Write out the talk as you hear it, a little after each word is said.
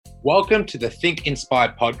Welcome to the Think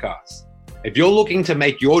Inspired podcast. If you're looking to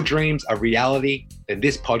make your dreams a reality, then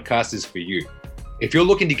this podcast is for you. If you're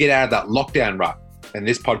looking to get out of that lockdown rut, then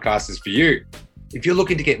this podcast is for you. If you're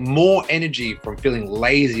looking to get more energy from feeling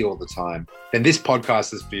lazy all the time, then this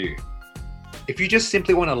podcast is for you. If you just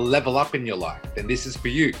simply want to level up in your life, then this is for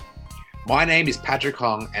you. My name is Patrick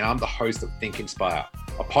Hong, and I'm the host of Think Inspire,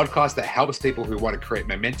 a podcast that helps people who want to create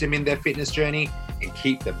momentum in their fitness journey and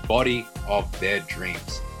keep the body of their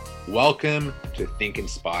dreams. Welcome to Think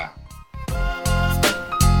Inspire.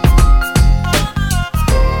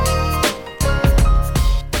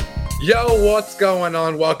 Yo, what's going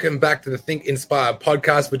on? Welcome back to the Think Inspire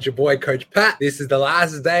podcast with your boy, Coach Pat. This is the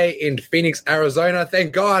last day in Phoenix, Arizona.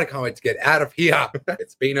 Thank God, I can't wait to get out of here.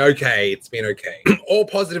 It's been okay. All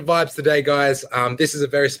positive vibes today, guys. This is a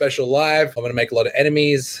very special live. I'm going to make a lot of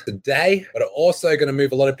enemies today, but I'm also going to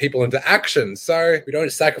move a lot of people into action. So we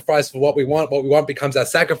don't sacrifice for what we want. What we want becomes our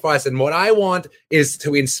sacrifice. And what I want is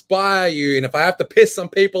to inspire you. And if I have to piss some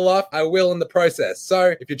people off, I will in the process.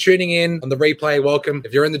 So if you're tuning in on the replay, welcome.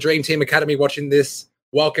 If you're in the Dream Team Academy watching this,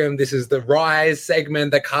 welcome. This is the Rise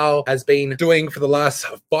segment that Carl has been doing for the last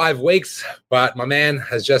 5 weeks, but my man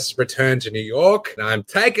has just returned to New York and I'm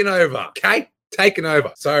taking over, okay? Taking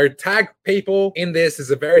over. So tag people in this.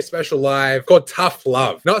 Is a very special live called Tough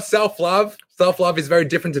Love, not self-love. Self-love is very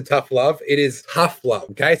different to tough love. It is tough love,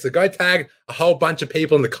 okay? So go tag a whole bunch of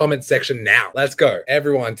people in the comment section now. Let's go.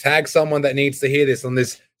 Everyone, tag someone that needs to hear this on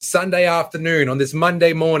this Sunday afternoon, on this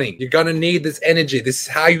Monday morning. You're going to need this energy. This is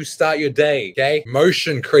how you start your day, okay?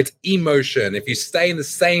 Motion creates emotion. If you stay in the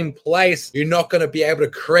same place, you're not going to be able to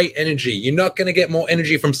create energy. You're not going to get more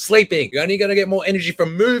energy from sleeping. You're only going to get more energy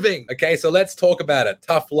from moving, okay? So let's talk about it.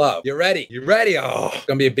 Tough love. You ready? You ready? Oh, it's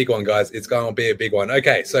going to be a big one, guys. It's going to be a big one.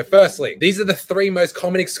 Okay, so firstly, these are the 3 most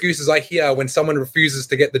common excuses I hear when someone refuses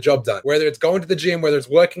to get the job done. Whether it's going to the gym, whether it's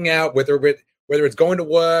working out, whether it's going to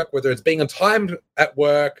work, whether it's being on time at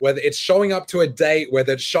work, whether it's showing up to a date,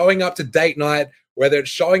 whether it's showing up to date night, whether it's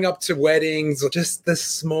showing up to weddings, or just the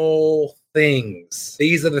small things.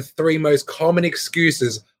 These are the 3 most common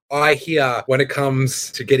excuses I hear when it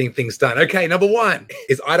comes to getting things done. Okay, number 1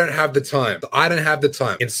 is I don't have the time. I don't have the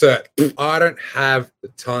time. Insert. I don't have the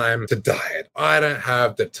time to diet. I don't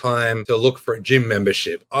have the time to look for a gym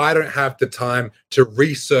membership. I don't have the time to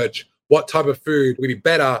research what type of food would be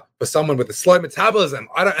better for someone with a slow metabolism.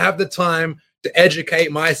 I don't have the time to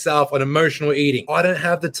educate myself on emotional eating. I don't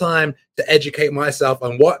have the time to educate myself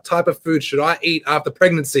on what type of food should I eat after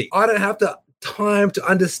pregnancy. I don't have the time to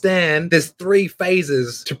understand there's 3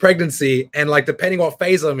 phases to pregnancy, and depending what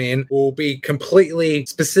phase I'm in will be completely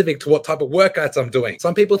specific to what type of workouts I'm doing.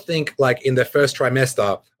 Some people think in their first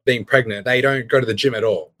trimester being pregnant, they don't go to the gym at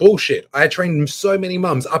all. Bullshit. I trained so many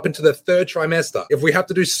mums up into the 3rd trimester. If we have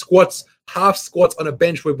to do squats, half squats on a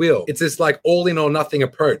bench, we will. It's this all in or nothing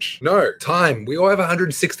approach. No, time. We all have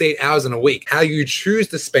 168 hours in a week. How you choose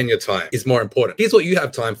to spend your time is more important. Here's what you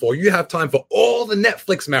have time for. You have time for all the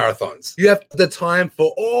Netflix marathons. You have the time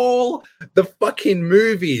for all the fucking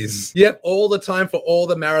movies. You have all the time for all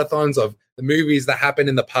the marathons of the movies that happened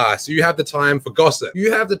in the past. You have the time for gossip.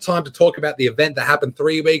 You have the time to talk about the event that happened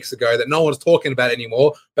 3 weeks ago that no one's talking about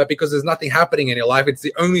anymore, but because there's nothing happening in your life, it's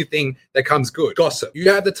the only thing that comes good. Gossip. You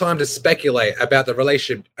have the time to speculate about the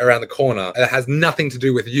relationship around the corner that has nothing to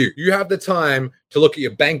do with you. You have the time to look at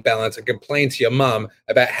your bank balance and complain to your mum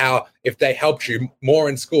about how if they helped you more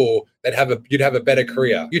in school, you'd have a better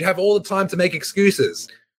career. You'd have all the time to make excuses.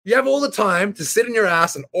 You have all the time to sit in your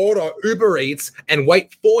ass and order Uber Eats and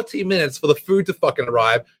wait 40 minutes for the food to fucking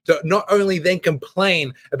arrive, to not only then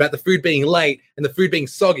complain about the food being late and the food being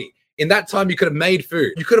soggy. In that time, you could have made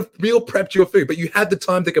food. You could have meal prepped your food, but you had the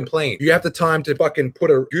time to complain. You have the time to fucking put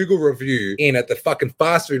a Google review in at the fucking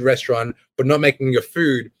fast food restaurant for not making your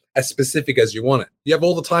food as specific as you want it. You have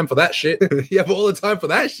all the time for that shit. You have all the time for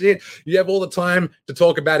that shit. You have all the time to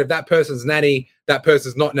talk about if that person's natty, that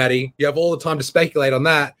person's not natty. You have all the time to speculate on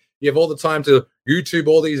that. You have all the time to YouTube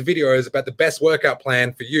all these videos about the best workout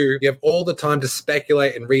plan for you. You have all the time to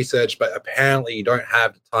speculate and research, but apparently you don't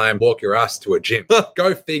have the time to walk your ass to a gym.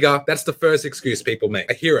 Go figure. That's the first excuse people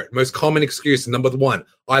make. I hear it. Most common excuse, number 1,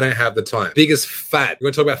 I don't have the time. Biggest fad. You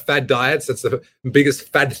want to talk about fad diets? That's the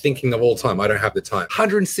biggest fad thinking of all time. I don't have the time.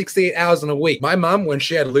 168 hours in a week. My mum, when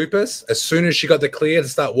she had lupus, as soon as she got the clear to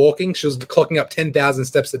start walking, she was clocking up 10,000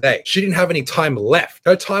 steps a day. She didn't have any time left.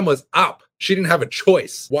 Her time was up. She didn't have a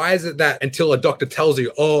choice. Why is it that until a doctor tells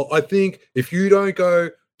you, I think if you don't go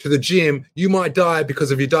to the gym, you might die because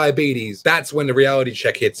of your diabetes, that's when the reality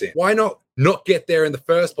check hits in. Why not get there in the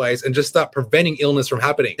first place and just start preventing illness from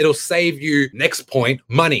happening? It'll save you, next point,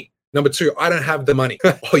 money. Number two, I don't have the money.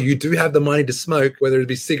 Oh, you do have the money to smoke, whether it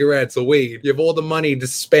be cigarettes or weed. You have all the money to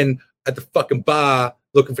spend at the fucking bar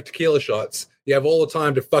looking for tequila shots. You have all the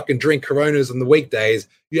time to fucking drink Coronas on the weekdays.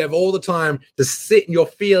 You have all the time to sit in your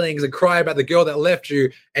feelings and cry about the girl that left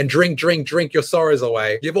you and drink your sorrows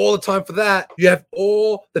away. You have all the time for that. You have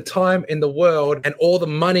all the time in the world and all the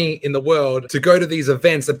money in the world to go to these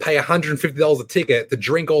events and pay $150 a ticket to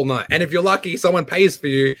drink all night. And if you're lucky, someone pays for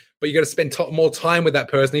you, but you got to spend more time with that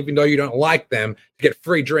person, even though you don't like them, to get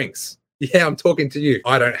free drinks. Yeah, I'm talking to you.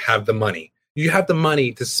 I don't have the money. You have the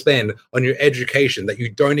money to spend on your education that you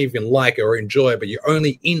don't even like or enjoy, but you're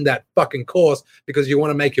only in that fucking course because you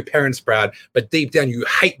want to make your parents proud, but deep down you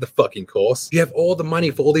hate the fucking course. You have all the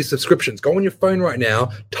money for all these subscriptions. Go on your phone right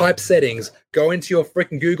now, type settings, go into your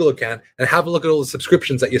freaking Google account and have a look at all the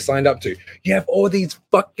subscriptions that you're signed up to. You have all these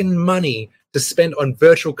fucking money to spend on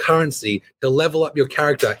virtual currency to level up your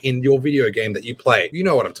character in your video game that you play. You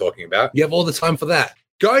know what I'm talking about. You have all the time for that.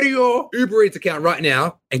 Go to your Uber Eats account right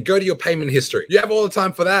now and go to your payment history. You have all the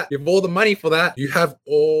time for that. You have all the money for that. You have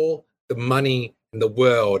all the money in the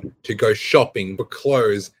world to go shopping for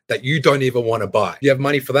clothes that you don't even want to buy. You have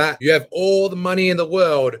money for that. You have all the money in the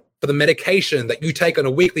world for the medication that you take on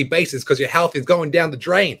a weekly basis because your health is going down the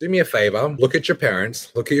drain. Do me a favor, look at your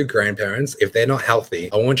parents, look at your grandparents. If they're not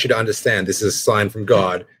healthy, I want you to understand this is a sign from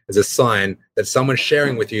God. It's a sign that someone's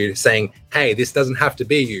sharing with you saying, hey, this doesn't have to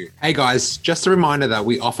be you. Hey guys, just a reminder that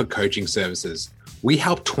we offer coaching services. We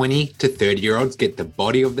help 20 to 30-year-olds get the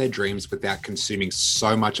body of their dreams without consuming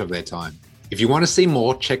so much of their time. If you want to see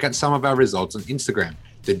more, check out some of our results on Instagram,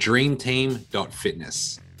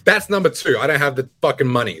 thedreamteam.fitness. That's number two. I don't have the fucking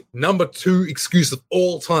money. Number two excuse of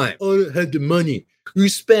all time. I don't have the money. You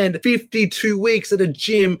spend 52 weeks at a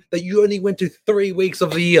gym that you only went to 3 weeks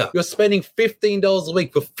of the year. You're spending $15 a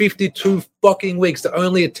week for 52 fucking weeks to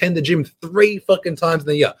only attend the gym 3 fucking times in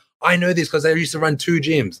the year. I know this because I used to run 2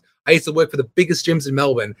 gyms. I used to work for the biggest gyms in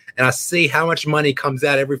Melbourne, and I see how much money comes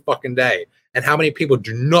out every fucking day and how many people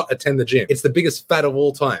do not attend the gym. It's the biggest fat of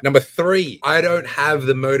all time. Number 3, I don't have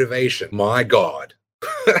the motivation. My God.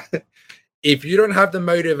 If you don't have the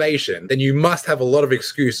motivation, then you must have a lot of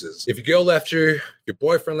excuses. If your girl left you, your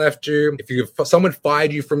boyfriend left you, if someone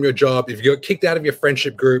fired you from your job, if you got kicked out of your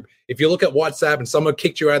friendship group, if you look at WhatsApp and someone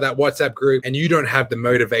kicked you out of that WhatsApp group and you don't have the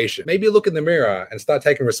motivation, maybe look in the mirror and start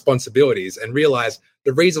taking responsibilities and realize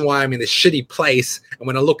the reason why I'm in this shitty place and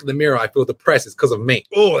when I look in the mirror, I feel depressed is because of me.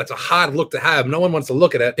 Oh, that's a hard look to have. No one wants to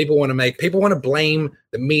look at it. People want to blame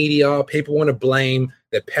the media. People want to blame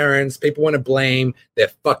their parents. People want to blame their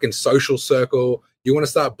fucking social circle. You want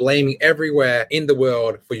to start blaming everywhere in the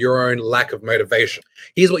world for your own lack of motivation.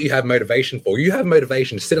 Here's what you have motivation for. You have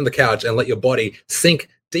motivation to sit on the couch and let your body sink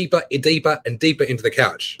deeper and deeper and deeper into the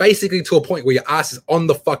couch. Basically to a point where your ass is on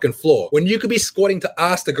the fucking floor. When you could be squatting to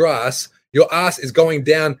ass to grass, your ass is going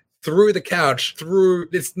down through the couch,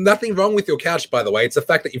 there's nothing wrong with your couch, by the way. It's the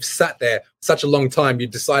fact that you've sat there such a long time, you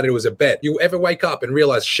decided it was a bed. You ever wake up and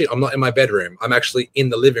realize, shit, I'm not in my bedroom. I'm actually in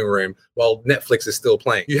the living room while Netflix is still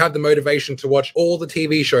playing. You have the motivation to watch all the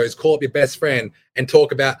TV shows, call up your best friend and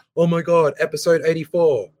talk about, oh my God, episode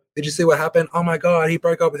 84. Did you see what happened? Oh my God, he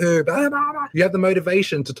broke up with who? Blah, blah, blah. You have the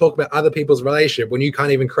motivation to talk about other people's relationship when you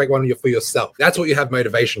can't even create one for yourself. That's what you have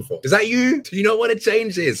motivation for. Is that you? Do you not want to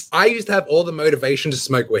change this? I used to have all the motivation to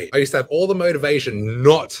smoke weed. I used to have all the motivation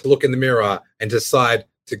not to look in the mirror and decide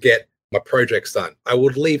to get my projects done. I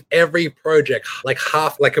would leave every project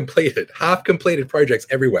half completed projects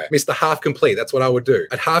everywhere. Mr. Half complete. That's what I would do.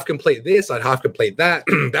 I'd half complete this. I'd half complete that.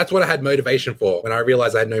 That's what I had motivation for when I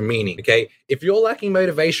realized I had no meaning. Okay. If you're lacking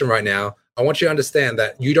motivation right now, I want you to understand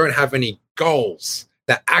that you don't have any goals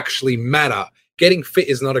that actually matter. Getting fit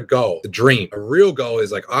is not a goal, the dream. A real goal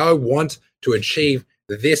is like, I want to achieve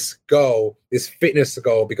this goal, this fitness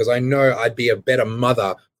goal, because I know I'd be a better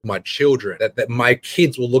mother my children, that my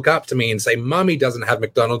kids will look up to me and say, Mommy doesn't have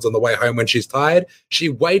McDonald's on the way home when she's tired. She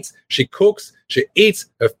waits, she cooks, she eats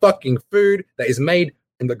her fucking food that is made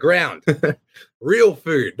from the ground. Real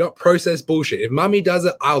food, not processed bullshit. If Mommy does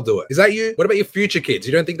it, I'll do it. Is that you? What about your future kids?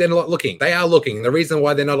 You don't think they're not looking? They are looking. The reason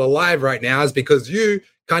why they're not alive right now is because you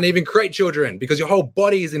can't even create children, because your whole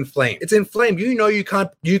body is inflamed. It's inflamed. You know you can't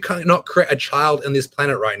not create a child on this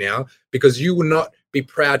planet right now because you will not be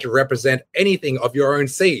proud to represent anything of your own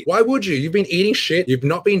seed. Why would you? You've been eating shit. You've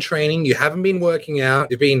not been training. You haven't been working out.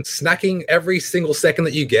 You've been snacking every single second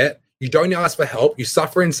that you get. You don't ask for help. You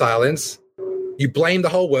suffer in silence. You blame the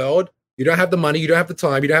whole world. You don't have the money. You don't have the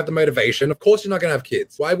time. You don't have the motivation. Of course, you're not going to have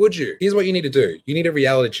kids. Why would you? Here's what you need to do. You need a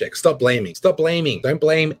reality check. Stop blaming. Stop blaming. Don't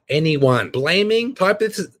blame anyone. Blaming, type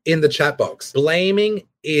this in the chat box. Blaming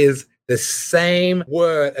is the same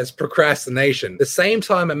word as procrastination. The same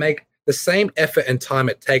time the same effort and time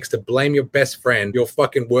it takes to blame your best friend, your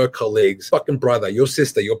fucking work colleagues, fucking brother, your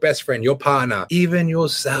sister, your best friend, your partner, even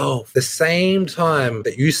yourself, the same time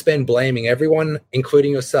that you spend blaming everyone,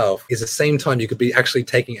 including yourself, is the same time you could be actually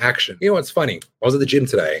taking action. You know what's funny? I was at the gym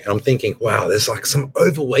today and I'm thinking, wow, there's like some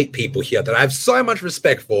overweight people here that I have so much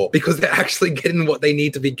respect for because they're actually getting what they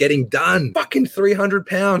need to be getting done. Fucking 300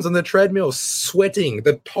 pounds on the treadmill, sweating.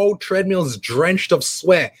 The whole treadmill's drenched of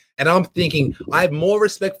sweat. And I'm thinking, I have more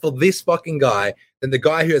respect for this fucking guy than the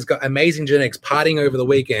guy who has got amazing genetics partying over the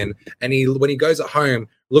weekend. And when he goes at home,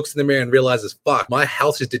 looks in the mirror and realizes, fuck, my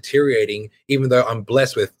health is deteriorating, even though I'm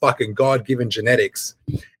blessed with fucking God-given genetics.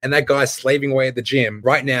 And that guy's slaving away at the gym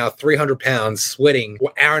right now, 300 pounds, sweating, an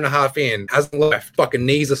hour and a half in, hasn't left, fucking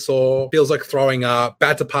knees are sore, feels like throwing up,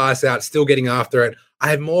 about to pass out, still getting after it. I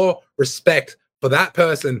have more respect for that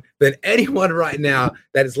person than anyone right now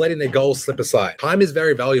that is letting their goals slip aside. Time is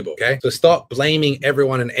very valuable, okay? So stop blaming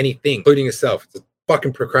everyone and anything, including yourself. It's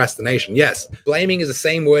fucking procrastination. Yes, blaming is the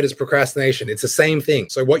same word as procrastination. It's the same thing.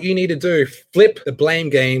 So what you need to do, flip the blame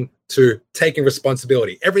game to taking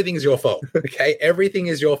responsibility. Everything is your fault, okay? Everything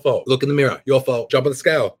is your fault. Look in the mirror, your fault. Jump on the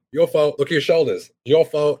scale, your fault. Look at your shoulders, your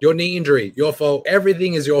fault. Your knee injury, your fault.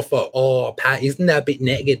 Everything is your fault. Oh, Pat, isn't that a bit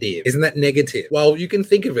negative? Isn't that negative? Well, you can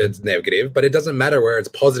think of it as negative, but it doesn't matter where it's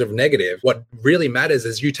positive or negative. What really matters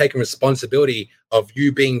is you taking responsibility of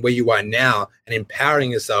you being where you are now and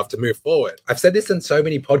empowering yourself to move forward. I've said this in so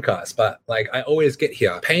many podcasts, but like I always get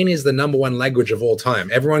here. Pain is the number one language of all time.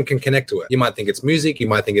 Everyone can connect to it. You might think it's music, you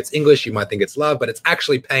might think it's English, you might think it's love, but it's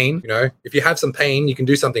actually pain. You know, if you have some pain, you can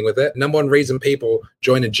do something with it. The number one reason people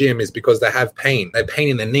join a gym is because they have pain. They have pain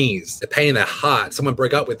in their knees, they have pain in their heart. Someone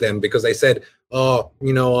broke up with them because they said, oh,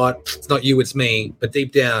 you know what? It's not you, it's me. But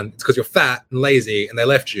deep down, it's because you're fat and lazy and they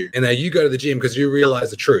left you. And now you go to the gym because you realize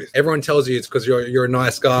the truth. Everyone tells you it's because you're a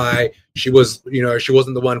nice guy. She wasn't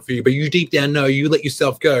the one for you. But you deep down know you let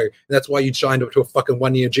yourself go. And that's why you signed up to a fucking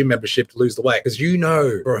 1-year gym membership to lose the weight. Because you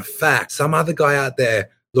know for a fact, some other guy out there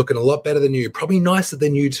looking a lot better than you, probably nicer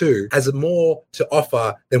than you too, has more to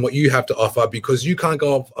offer than what you have to offer because you can't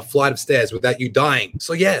go up a flight of stairs without you dying.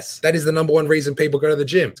 So yes, that is the number one reason people go to the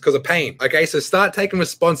gym. It's because of pain. Okay, so start taking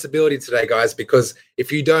responsibility today, guys, because if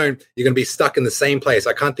you don't, you're going to be stuck in the same place.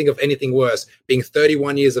 I can't think of anything worse, being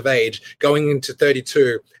 31 years of age, going into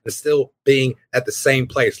 32 and still being at the same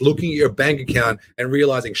place, looking at your bank account and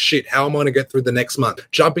realizing, shit, how am I going to get through the next month?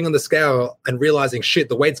 Jumping on the scale and realizing, shit,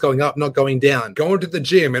 the weight's going up, not going down. Going to the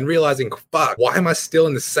gym and realizing, fuck, why am I still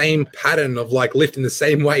in the same pattern of like lifting the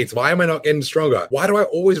same weights? Why am I not getting stronger? Why do I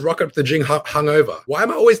always rock up to the gym hungover? Why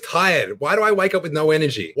am I always tired? Why do I wake up with no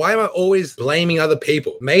energy? Why am I always blaming other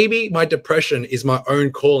people? Maybe my depression is my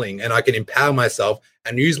own calling and I can empower myself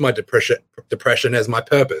and use my depression as my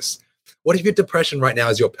purpose. What if your depression right now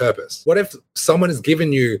is your purpose? What if someone has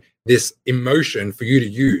given you this emotion for you to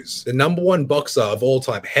use? The number one boxer of all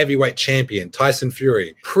time, heavyweight champion, Tyson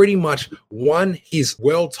Fury, pretty much won his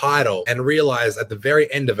world title and realized at the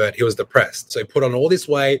very end of it, he was depressed. So he put on all this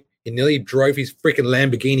weight. He nearly drove his freaking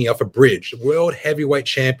Lamborghini off a bridge. World heavyweight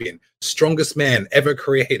champion, strongest man ever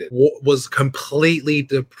created, was completely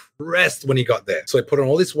depressed when he got there. So he put on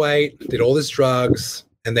all this weight, did all these drugs,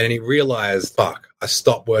 and then he realized, fuck, I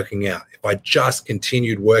stopped working out. If I just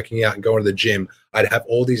continued working out and going to the gym, I'd have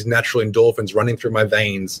all these natural endorphins running through my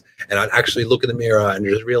veins, and I'd actually look in the mirror and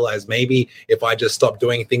just realize maybe if I just stopped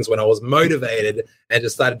doing things when I was motivated and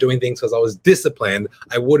just started doing things because I was disciplined,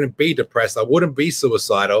 I wouldn't be depressed, I wouldn't be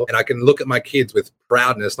suicidal, and I can look at my kids with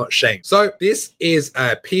proudness, not shame. So this is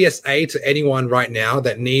a PSA to anyone right now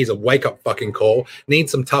that needs a wake-up fucking call,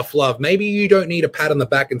 needs some tough love. Maybe you don't need a pat on the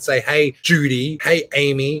back and say, hey, Judy, hey,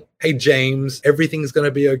 Amy, hey, James, everything's going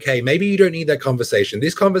to be okay. Maybe you don't need that conversation.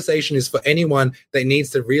 This conversation is for anyone that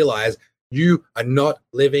needs to realize you are not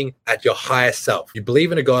living at your highest self. You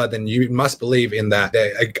believe in a God, then you must believe in that.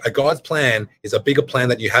 A God's plan is a bigger plan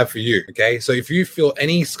that you have for you, okay? So if you feel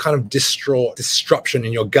any kind of disruption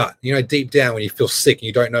in your gut, you know, deep down when you feel sick and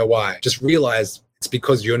you don't know why, just realize it's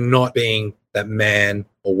because you're not being that man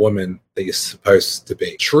or woman that you're supposed to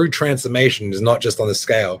be. True transformation is not just on the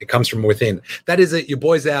scale. It comes from within. That is it. Your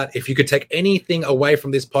boy's out. If you could take anything away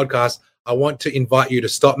from this podcast, I want to invite you to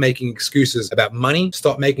stop making excuses about money,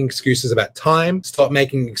 stop making excuses about time, stop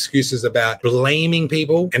making excuses about blaming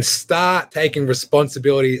people, and start taking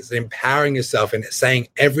responsibilities and empowering yourself and saying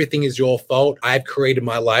everything is your fault. I've created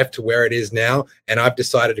my life to where it is now, and I've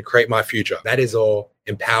decided to create my future. That is all.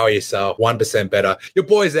 Empower yourself 1% better. Your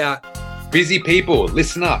boy's out. Busy people,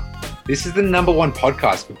 listen up. This is the #1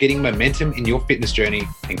 podcast for getting momentum in your fitness journey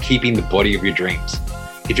and keeping the body of your dreams.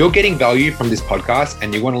 If you're getting value from this podcast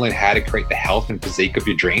and you want to learn how to create the health and physique of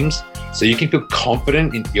your dreams so you can feel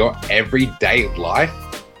confident in your everyday life,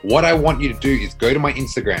 what I want you to do is go to my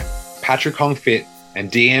Instagram, Patrick Hong Fit, and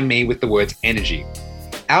DM me with the words energy.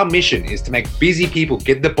 Our mission is to make busy people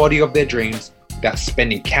get the body of their dreams without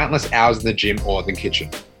spending countless hours in the gym or the kitchen.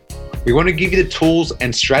 We want to give you the tools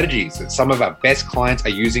and strategies that some of our best clients are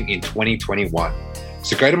using in 2021.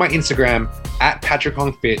 So go to my Instagram, @Patrick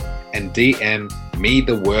Hong Fit, and DM me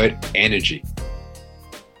the word energy.